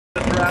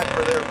track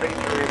for their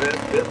feature event,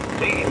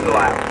 15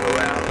 laps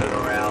around and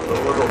around the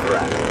little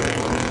track.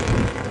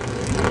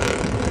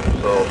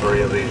 So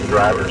 3 of these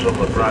drivers on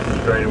the front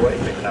straightaway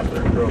picking up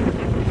their trophy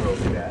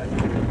cash.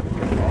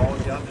 All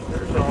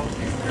youngsters, all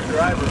future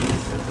drivers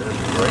in this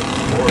great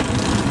sport.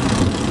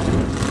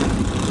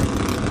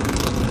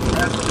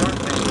 That's the dark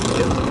thing.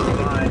 Get the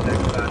sign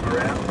next time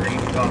around.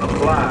 Green's gonna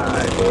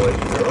fly, boys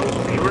and girls.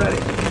 Be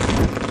ready.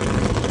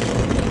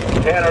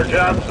 Tanner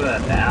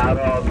Johnson out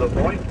on the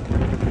point.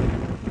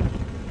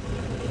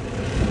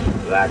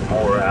 Zach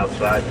Moore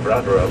outside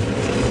front row.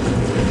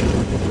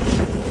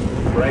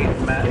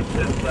 Brayton Maddox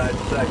inside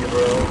second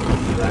row.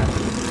 Zach.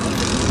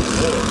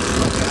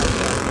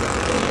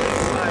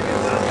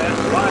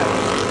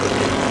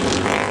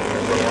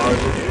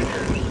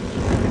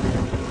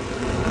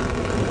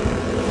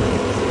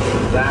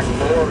 Zach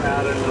Moore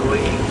out in the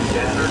lead.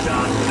 Tanner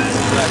Johnson in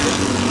second.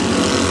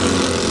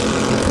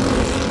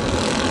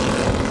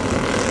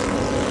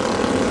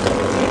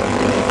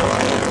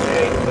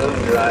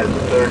 Drives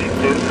 32,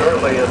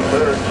 Curley in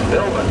third,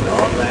 Stillman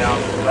on the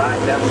outside,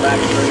 down back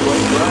straightaway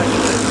right,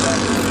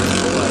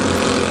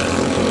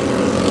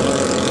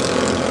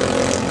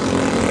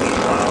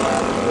 meanwhile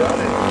out of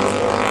running,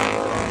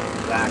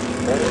 Zach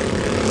Moore,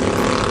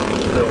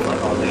 Stillman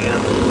on the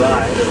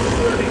inside of the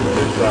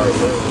 32-car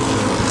move.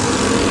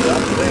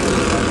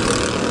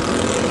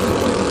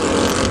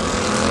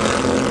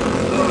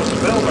 So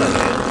Stillman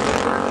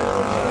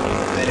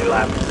in many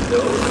laps to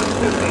go,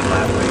 15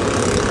 laps lead.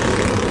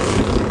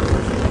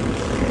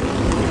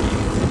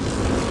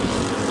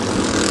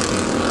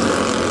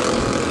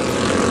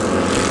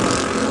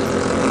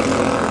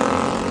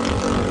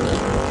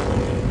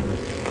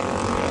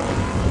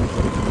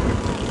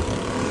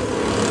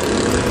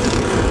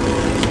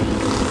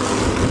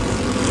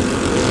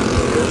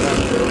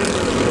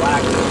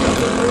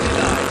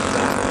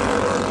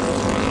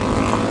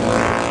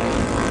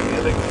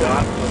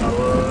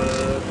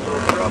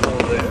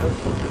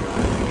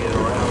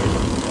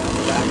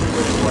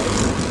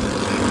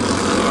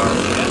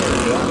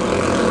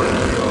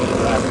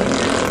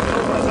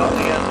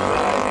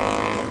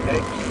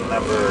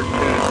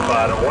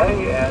 Away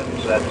and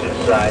sets his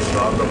sights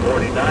on the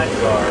 49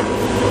 car,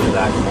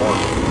 Zach Moore.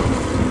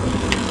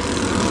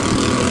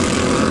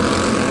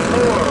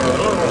 Moore, a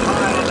little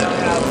high on the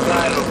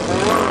outside of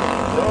 4.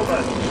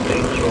 Spillman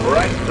sneaks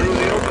right through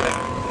the opening.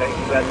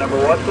 Takes that number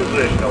 1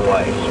 position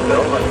away.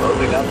 Spillman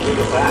moving up to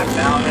the back,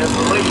 now in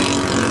the lead.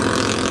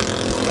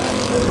 Zach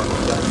Moore.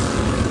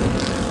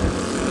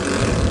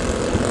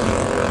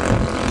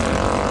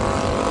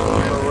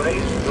 The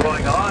race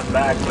going on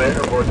back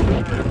there for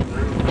third through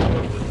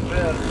 4th and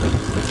 5th.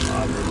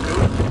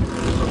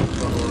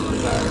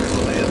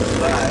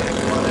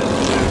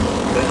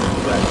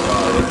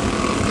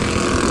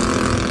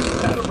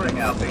 That'll bring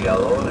out the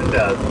yellow, and it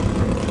does.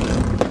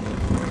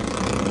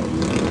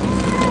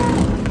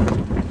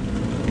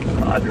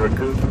 Audra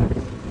Cooper,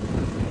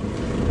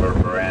 her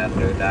brand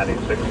new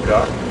 96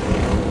 car,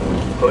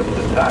 putting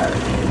the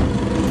tires.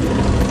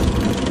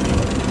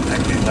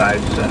 Actually,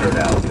 tied centered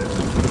out there.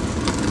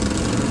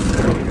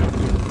 There we go.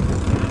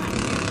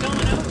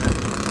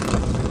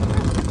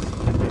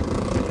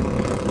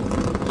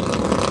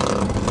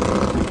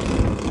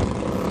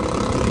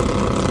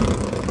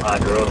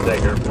 Audra will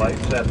take her place,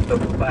 sets the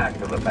back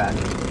of the pack.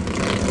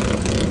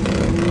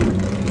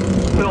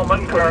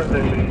 Stillman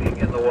currently leading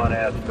in the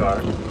 1S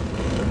car.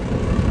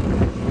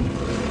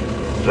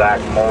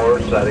 Zach Moore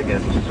setting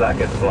in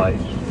second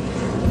place.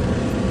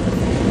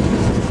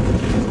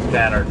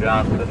 Tanner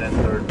Johnson in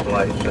third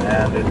place,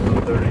 and it's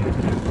the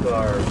 32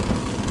 car of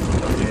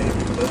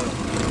James Boone.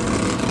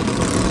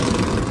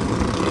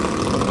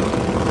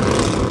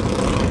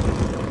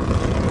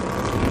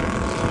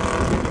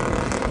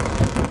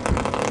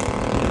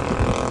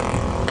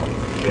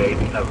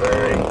 Jaden, a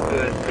very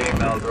good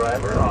female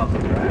driver on the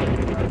track,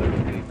 another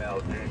female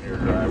junior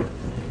driver.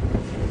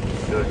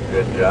 Doing a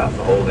good job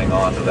holding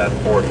on to that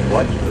 4th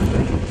place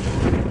position.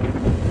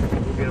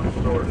 We'll get them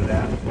sorted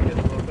out. Get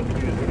a little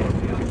confusing with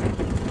the youngsters.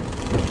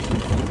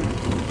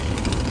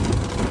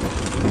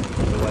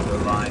 The way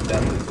they're lined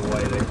up is the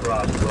way they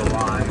cross the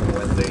line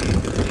when the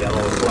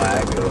yellow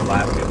flag, or the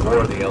lap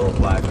before the yellow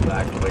flag is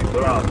actually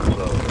thrown.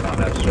 So they're not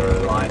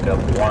necessarily lined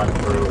up 1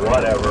 through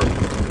whatever,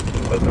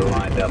 but they're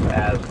lined up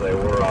as they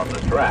were on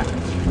the track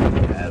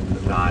at the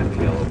time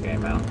the yellow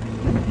came out.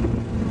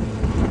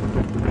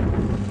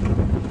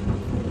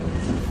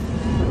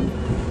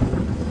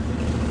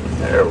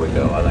 There we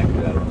go. I think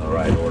we got them in the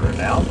right order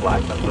now.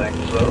 Blackman thinks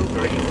so.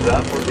 Green's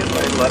up. We're getting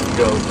ready to let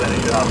go.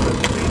 Finish off this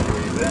feature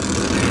event.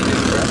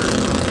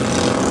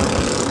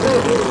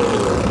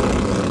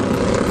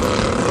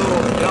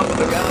 Little jump of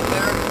the gun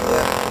there.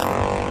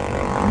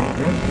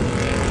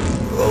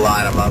 We'll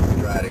line them up and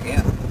try it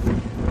again.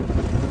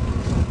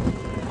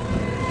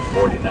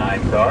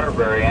 49 car,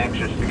 very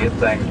anxious to get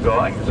things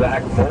going.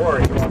 Zach Moore,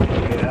 he wants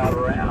to get out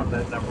around.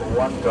 That number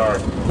 1 car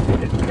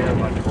didn't care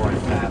much for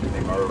him passing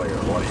him earlier.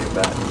 What do you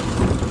bet?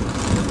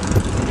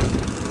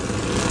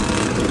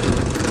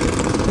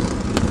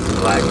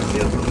 Flag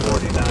gives the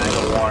 49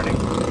 a warning.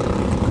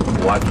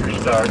 watch your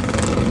start.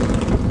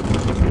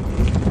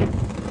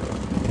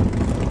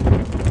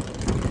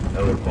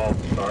 Another false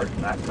start,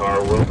 and that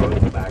car will go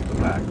back to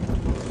back.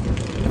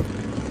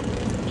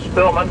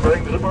 Spillman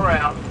brings him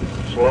around.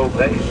 Slow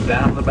pace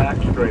down the back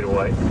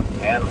straightaway.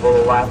 Handful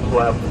of laps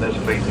left in this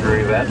feature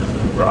event.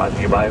 Brought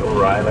to you by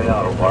O'Reilly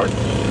Auto Parts.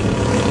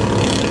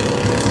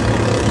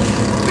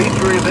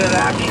 Feature event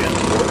action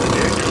for the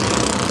juniors.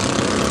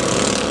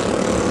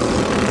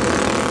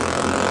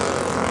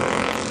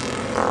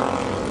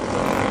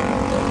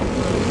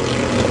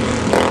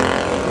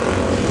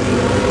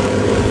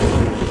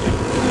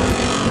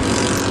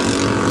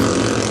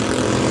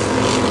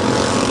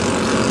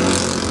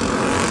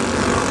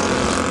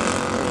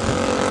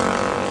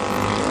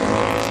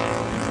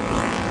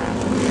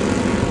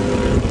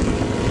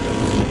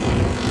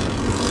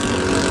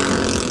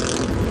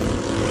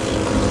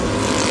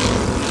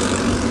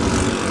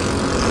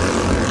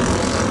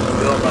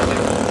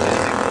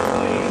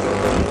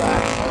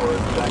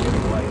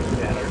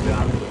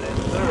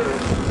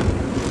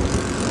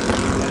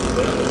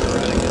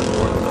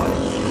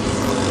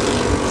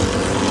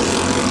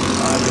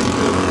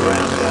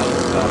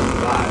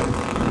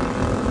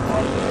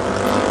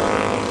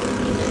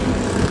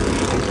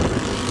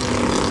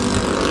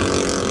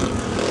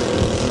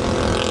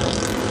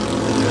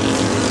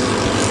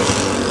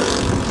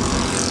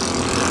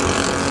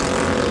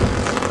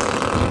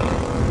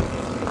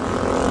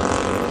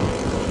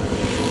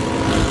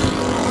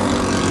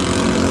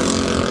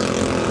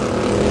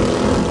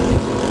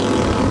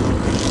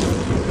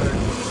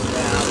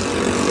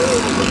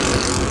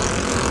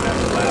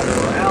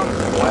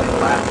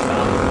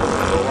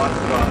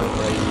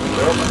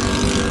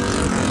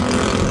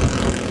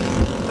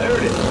 There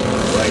it is,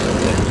 right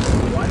there.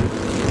 White.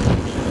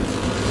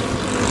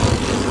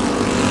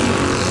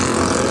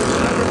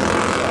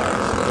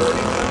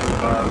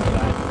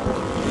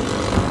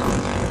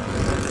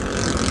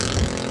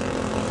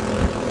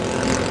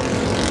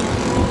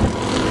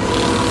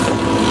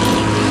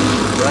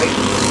 Right,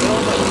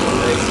 Stillman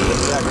takes the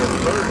second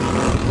first.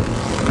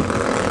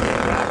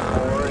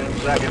 Backmore in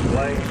second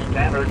place,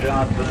 Tanner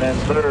Johnson in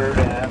third,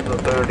 and the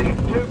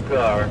 32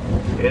 car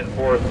in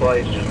fourth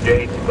place is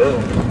Jaden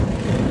Boone.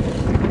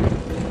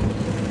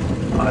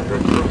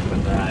 100 proof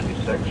in the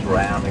 96,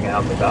 rounding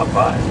out the top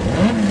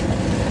five.